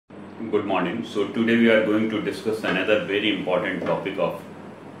Good morning. So today we are going to discuss another very important topic of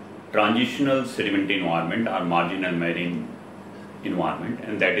transitional sedimentary environment or marginal marine environment,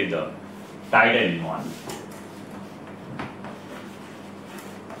 and that is the tidal environment.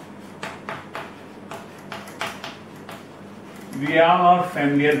 We all are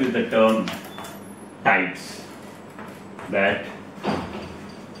familiar with the term tides. That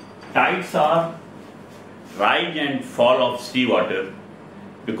tides are rise and fall of seawater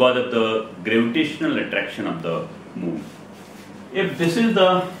because of the gravitational attraction of the moon. If this is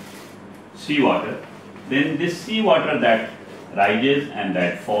the seawater, then this seawater that rises and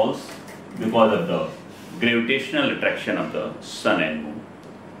that falls because of the gravitational attraction of the sun and moon.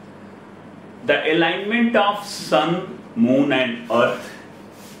 The alignment of sun, moon and earth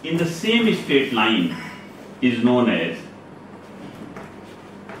in the same straight line is known as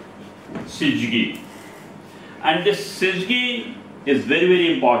syzygy. And this syzygy is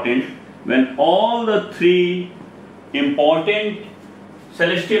very important when all the three important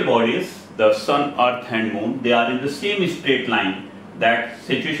celestial bodies, the sun, earth and moon, they are in the same straight line. That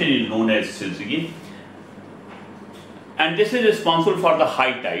situation is known as syzygy. And this is responsible for the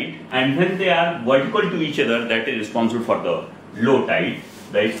high tide, and when they are vertical to each other, that is responsible for the low tide,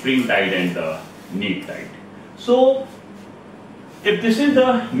 the spring tide and the neap tide. So if this is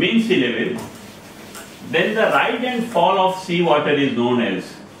the mean sea level, then the rise and fall of seawater is known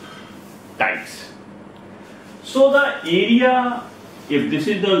as tides. So the area, if this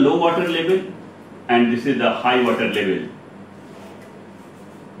is the low water level and this is the high water level,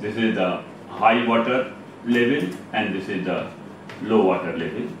 this is the high water level and this is the low water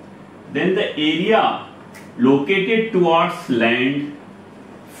level, then the area located towards land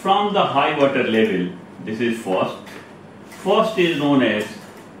from the high water level, this is first is known as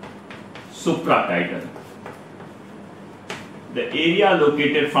supratidal. The area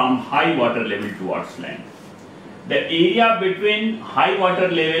located from high water level towards land. The area between high water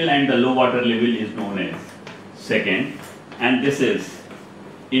level and the low water level is known as second, and this is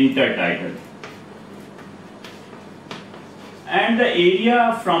intertidal. And the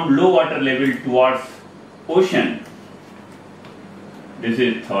area from low water level towards ocean, this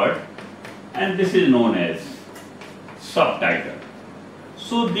is third, and this is known as subtidal.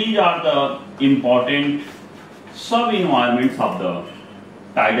 So these are the important sub-environments of the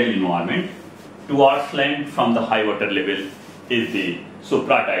tidal environment. Towards land from the high water level is the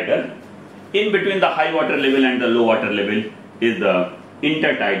supratidal. In between the high water level and the low water level is the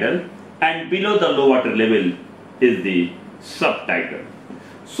intertidal, and below the low water level is the subtidal.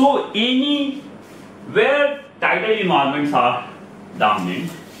 So where tidal environments are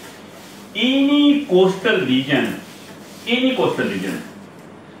dominant, any coastal region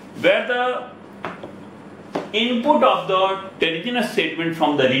where the input of the terrigenous sediment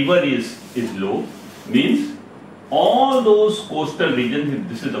from the river is low, means all those coastal regions, if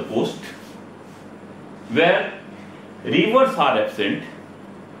this is the coast, where rivers are absent,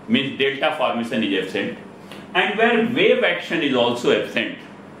 means delta formation is absent, and where wave action is also absent,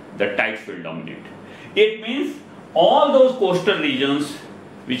 the tides will dominate. It means all those coastal regions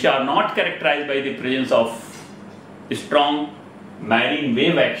which are not characterized by the presence of strong marine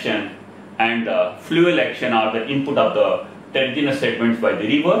wave action and fluid action or the input of the terrigenous sediments by the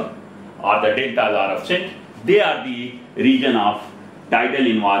river or the deltas are absent, they are the region of tidal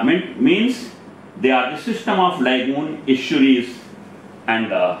environment, means they are the system of lagoon, estuaries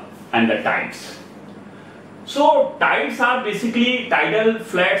and the tides. So tides are basically, tidal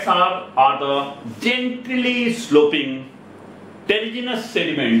flats are the gently sloping terrigenous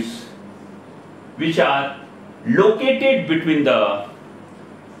sediments which are located between the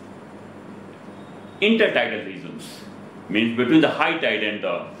intertidal regions, means between the high tide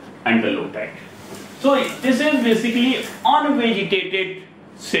and the low tide. So this is basically unvegetated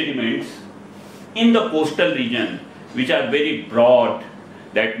sediments in the coastal region which are very broad,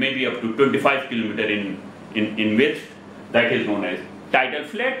 that may be up to 25 km in width. That is known as tidal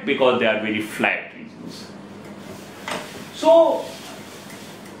flat because they are very flat regions. So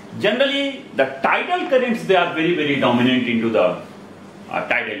generally the tidal currents, they are very dominant into the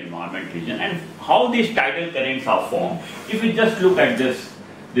tidal environment region. And how these tidal currents are formed, if you just look at this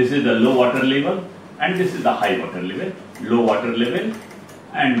is the low water level and this is the high water level, low water level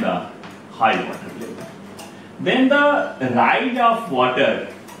and the high water level. Then the rise of water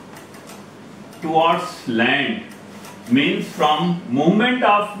towards land means from movement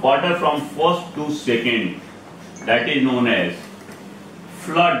of water from first to second, that is known as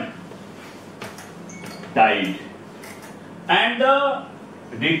flood tide, and the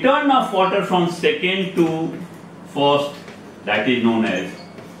return of water from second to first, that is known as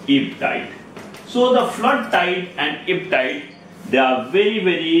ebb tide. So the flood tide and ebb tide, they are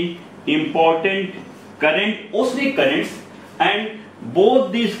very important oceanic currents, and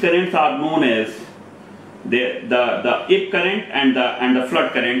both these currents are known as the ebb current and the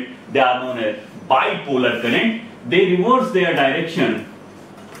flood current. They are known as bipolar current. They reverse their direction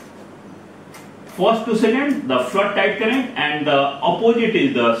first to second, the flood tide current, and the opposite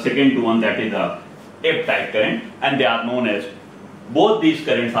is the second to one, that is the ebb tide current, and they are known as, both these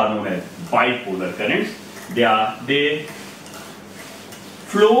currents are known as bipolar currents. They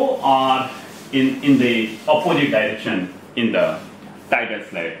flow are in the opposite direction in the tidal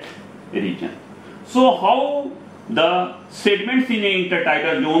flat region. So how the sediments in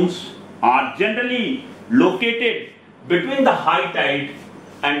intertidal zones are generally located between the high tide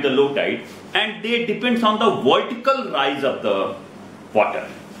and the low tide, and they depends on the vertical rise of the water.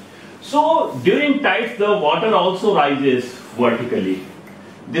 So during tides the water also rises vertically.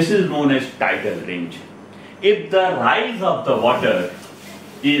 This is known as tidal range. If the rise of the water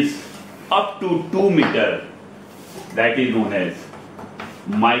is up to 2 meters, that is known as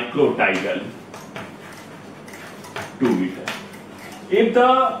microtidal, 2 meters. If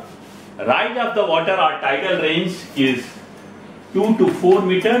the rise of the water or tidal range is 2 to 4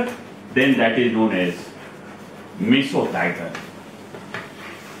 meters, then that is known as Mesotidal.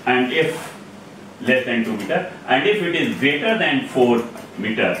 And if less than 2 meters, and if it is greater than 4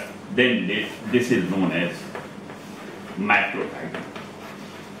 meters, then this is known as Macrotidal.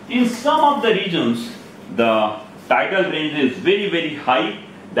 In some of the regions, the tidal range is very high,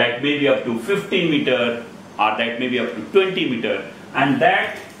 that may be up to 15 meters or that may be up to 20 meters, and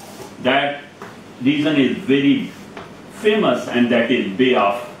that region is very famous, and that is Bay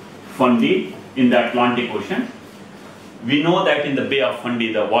of Fundy in the Atlantic Ocean. We know that in the Bay of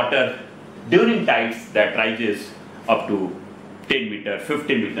Fundy the water during tides that rises up to 10 meters,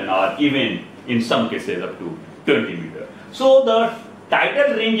 15 meters, or even in some cases up to 20 meters. So the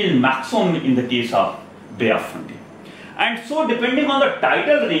tidal range is maximum in the case of Bay of Fundy. And so depending on the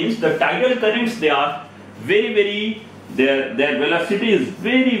tidal range, the tidal currents, they are their velocity is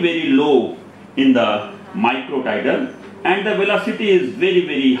very low in the microtidal, and the velocity is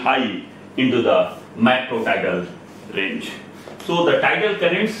very high into the macrotidal range. So the tidal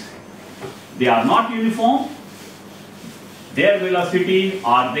currents, they are not uniform. Their velocity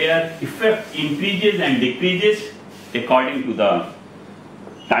or their effect increases and decreases according to the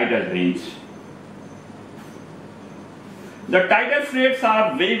tidal range. The tidal flats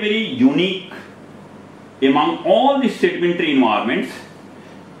are very unique among all the sedimentary environments,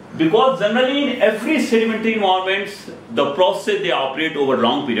 because generally in every sedimentary environments the process they operate over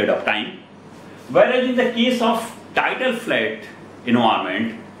long period of time, whereas in the case of tidal flat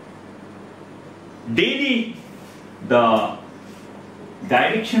environment, daily the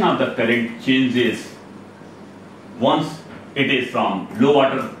direction of the current changes. Once it is from low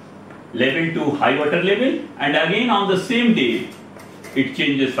water level to high water level, and again on the same day it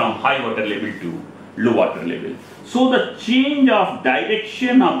changes from high water level to low water level. So the change of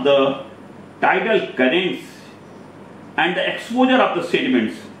direction of the tidal currents and the exposure of the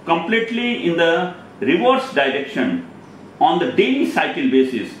sediments completely in the reverse direction on the daily cycle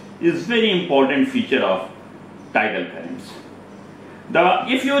basis is very important feature of tidal currents.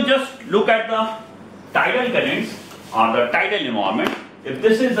 If you just look at the tidal currents or the tidal environment, if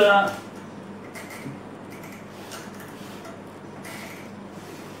this is a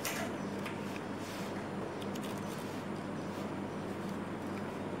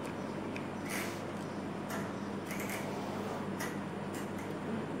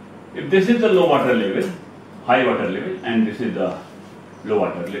this is the low water level, high water level, and this is the low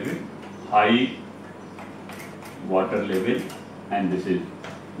water level, high water level, and this is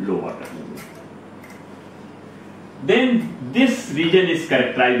low water level. Then this region is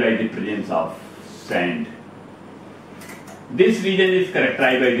characterized by the presence of sand. This region is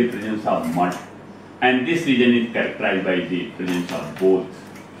characterized by the presence of mud, and this region is characterized by the presence of both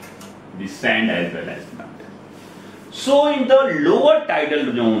the sand as well as mud. So in the lower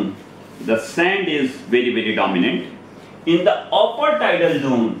tidal zone, the sand is very dominant. In the upper tidal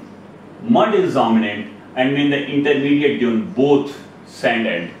zone, mud is dominant, and in the intermediate zone, both sand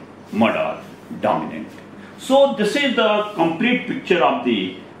and mud are dominant. So this is the complete picture of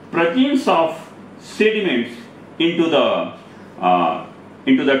the presence of sediments into the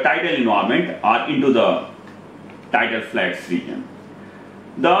tidal environment or into the tidal flats region.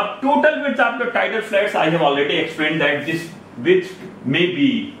 The total width of the tidal flats, I have already explained that this width may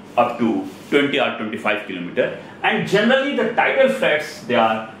be up to 20 or 25 kilometers, and generally the tidal flats, they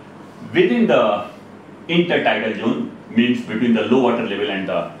are within the intertidal zone, means between the low water level and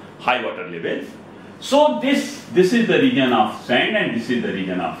the high water level. So this is the region of sand and this is the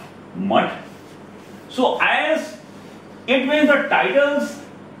region of mud. So as it means the tidal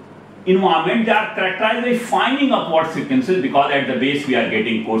environment, they are characterized by fining upward sequences, because at the base we are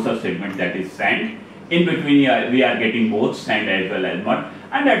getting coarser sediment, that is sand. In between we are getting both sand as well as mud,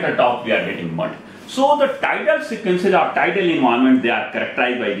 and at the top we are getting mud. So the tidal sequences or tidal environment, they are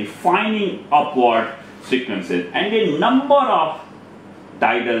characterized by the fining upward sequences, and a number of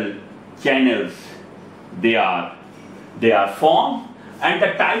tidal channels they are formed, and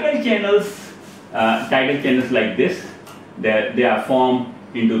the tidal channels like this, they are formed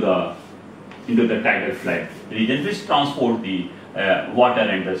into the tidal flat region, which transport the water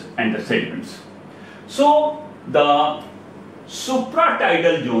and the sediments. So the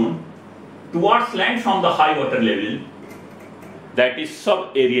supratidal zone towards land from the high water level, that is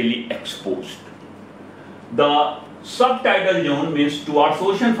subaerially exposed. The subtidal zone means towards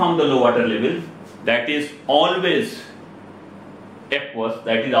ocean from the low water level, that is always aqueous,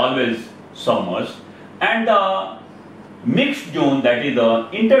 that is always submerged. And the mixed zone, that is the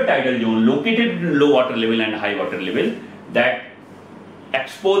intertidal zone, located in low water level and high water level, that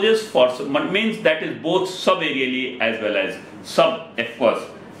exposes for, means that is both subaerially as well as subaqueous,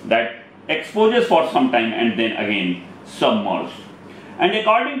 that exposes for some time and then again submerged. And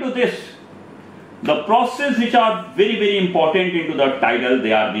according to this, the processes which are very, very important into the tidal,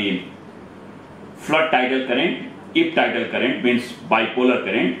 they are the flood tidal current, ebb tidal current means bipolar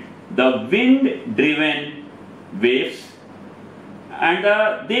current, the wind driven waves, and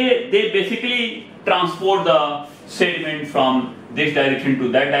they basically transport the sediment from this direction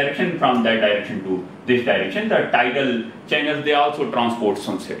to that direction, from that direction to this direction. The tidal channels, they also transport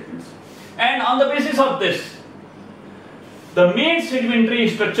some sediments. And on the basis of this, the main sedimentary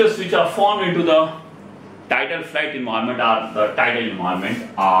structures which are formed into the tidal flat environment or the tidal environment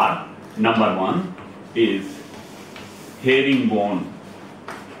are, number one is herringbone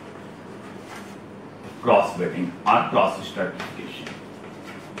cross bedding or cross stratification.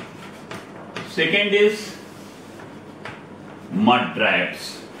 Second is mud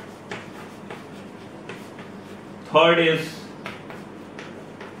drapes. Third is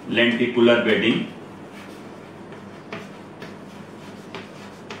lenticular bedding.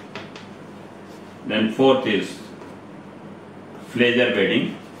 Then fourth is flaser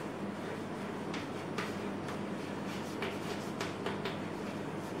bedding.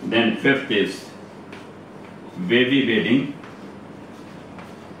 Then fifth is wavy bedding.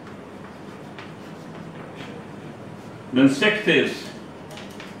 Then sixth is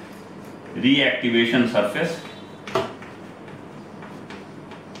reactivation surface.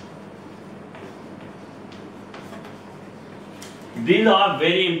 These are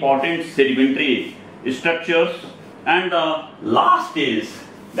very important sedimentary structures. And the last is,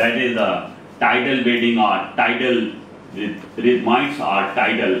 that is the tidal bedding or tidal rhythmites or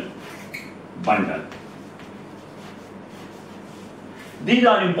tidal bundle. These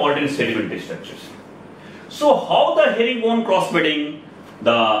are important sedimentary structures. So how the herringbone cross bedding,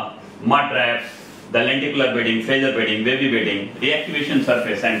 the mud drapes, the lenticular bedding, flaser bedding, wavy bedding, reactivation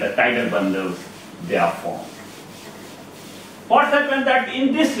surface and the tidal bundles, they are formed. What happens that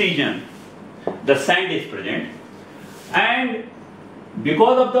in this region the sand is present, and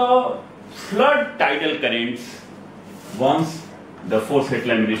because of the flood tidal currents, once the four-set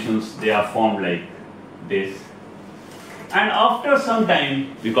laminations, they are formed like this, and after some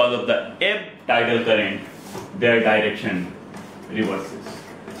time, because of the ebb tidal current, their direction reverses.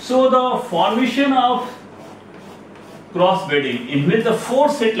 So the formation of cross bedding, in which the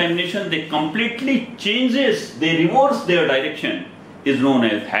four-set lamination, they completely changes, they reverse their direction, is known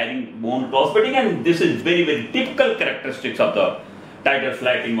as herringbone cross bedding, and this is very, very typical characteristics of the tidal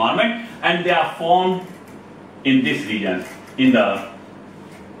flat environment, and they are formed in this region, in the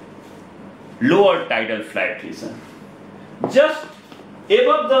lower tidal flat region. Just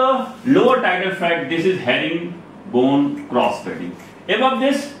above the lower tidal flat, this is herringbone cross bedding. Above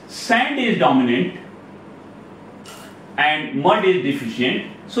this, sand is dominant and mud is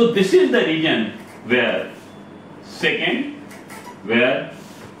deficient. So this is the region where where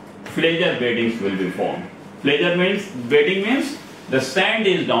flaser beddings will be formed. Flaser bedding means the sand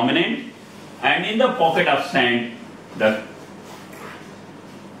is dominant, and in the pocket of sand the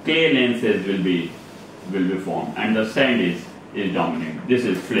clay lenses will be formed, and the sand is dominant. This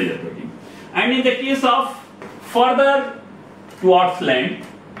is flaser bedding. And in the case of further towards land,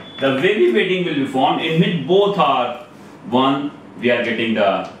 the wavy bedding will be formed, in which both are, one, we are getting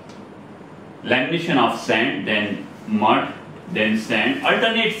the lamination of sand, then mud, then sand,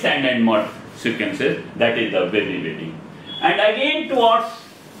 alternate sand and mud sequences, that is the wavy bedding. And again towards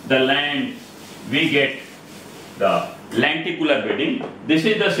the land we get the lenticular bedding. This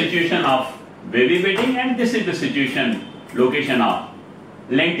is the situation of wavy bedding, and this is the location of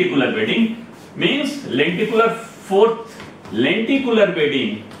lenticular bedding. Means lenticular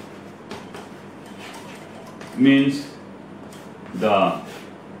bedding means the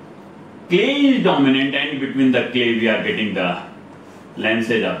clay is dominant, and between the clay we are getting the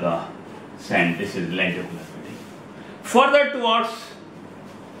lances of the sand. This is lenticular bedding. Further towards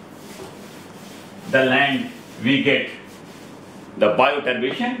the land we get the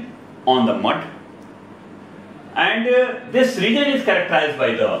bioturbation on the mud, and this region is characterized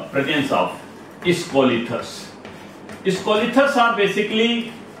by the presence of skolithos. Skolithos are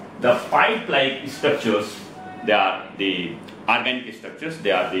basically the pipe-like structures. They are the organic structures,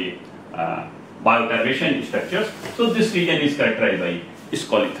 they are the bioturbation structures. So this region is characterized by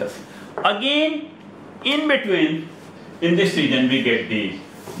skolithos. Again, in between, in this region we get the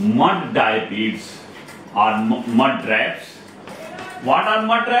mud dye beads or mud drapes. What are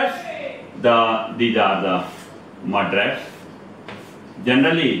mud drapes? These are the mud drapes.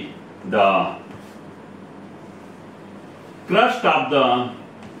 Generally, the crust of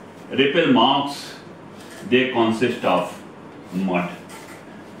the ripple marks, they consist of mud,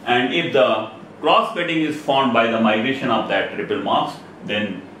 and if the cross bedding is formed by the migration of that ripple marks,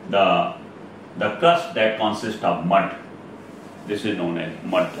 then the crust that consists of mud, this is known as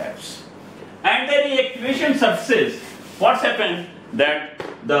mud drapes. And the reactivation surfaces, what's happened that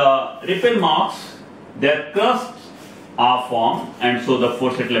the ripple marks, their crusts are formed, and so the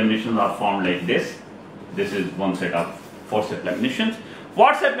four set laminations are formed like this. This is one set of four set laminations.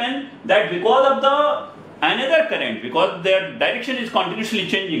 What's happened that because of the another current, because their direction is continuously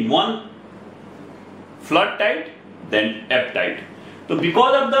changing, one flood tide, then ebb tide. So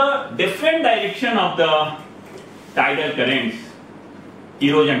because of the different direction of the tidal currents,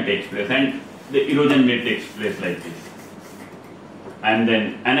 erosion takes place, and the erosion may take place like this. And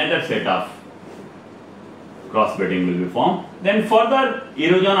then another set of cross bedding will be formed. Then further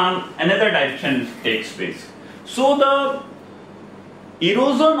erosion on another direction takes place. So the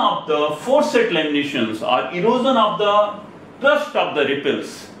erosion of the four set laminations or erosion of the crust of the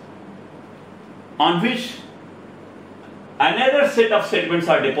ripples on which another set of sediments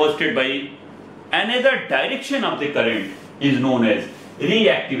are deposited by another direction of the current is known as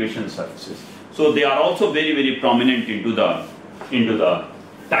reactivation surfaces. So they are also very, very prominent into the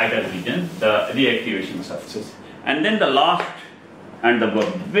tidal region, the reactivation surfaces. And then the last and the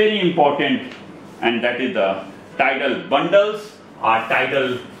very important, and that is the tidal bundles or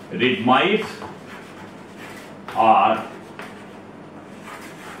tidal rhythmites or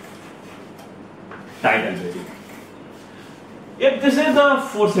tidal bedding. If this is the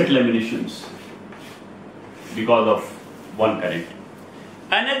four set laminations because of one current,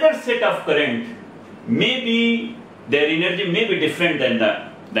 another set of current may be, their energy may be different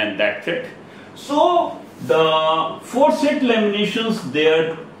than that set. So the four set laminations,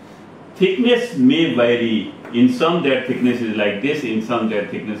 their thickness may vary. In some their thickness is like this, in some their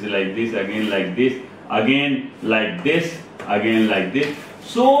thickness is like this, again like this, again like this, again like this.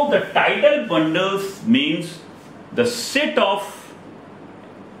 So the tidal bundles means the set of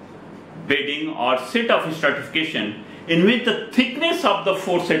bedding or set of stratification in which the thickness of the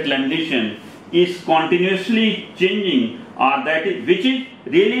four set lamination is continuously changing, or that is, which is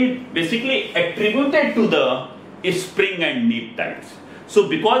really basically attributed to the spring and neap tides. So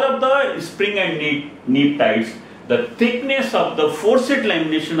because of the spring and neap tides, the thickness of the four set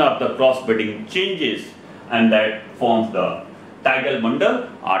lamination of the cross bedding changes, and that forms the tidal bundle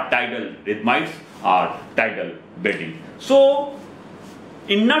or tidal rhythmites or tidal bedding. So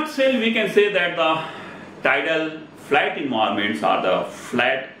in nutshell, we can say that the tidal flat environments are the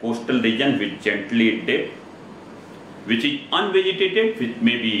flat coastal region which gently dip, which is unvegetated, which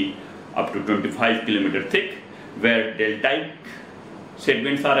may be up to 25 km thick, where deltaic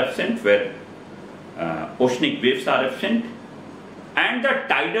sediments are absent, where oceanic waves are absent, and the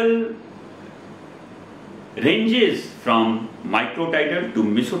tidal ranges from microtidal to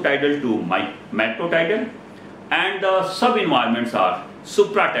mesotidal to macrotidal, and the sub-environments are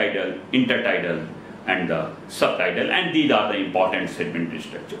supratidal, intertidal, and the subtidal, and these are the important sedimentary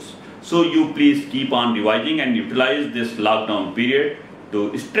structures. So you please keep on revising and utilize this lockdown period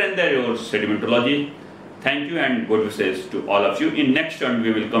to strengthen your sedimentology. Thank you and good wishes to all of you. In next turn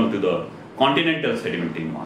we will come to the continental sedimentary environment.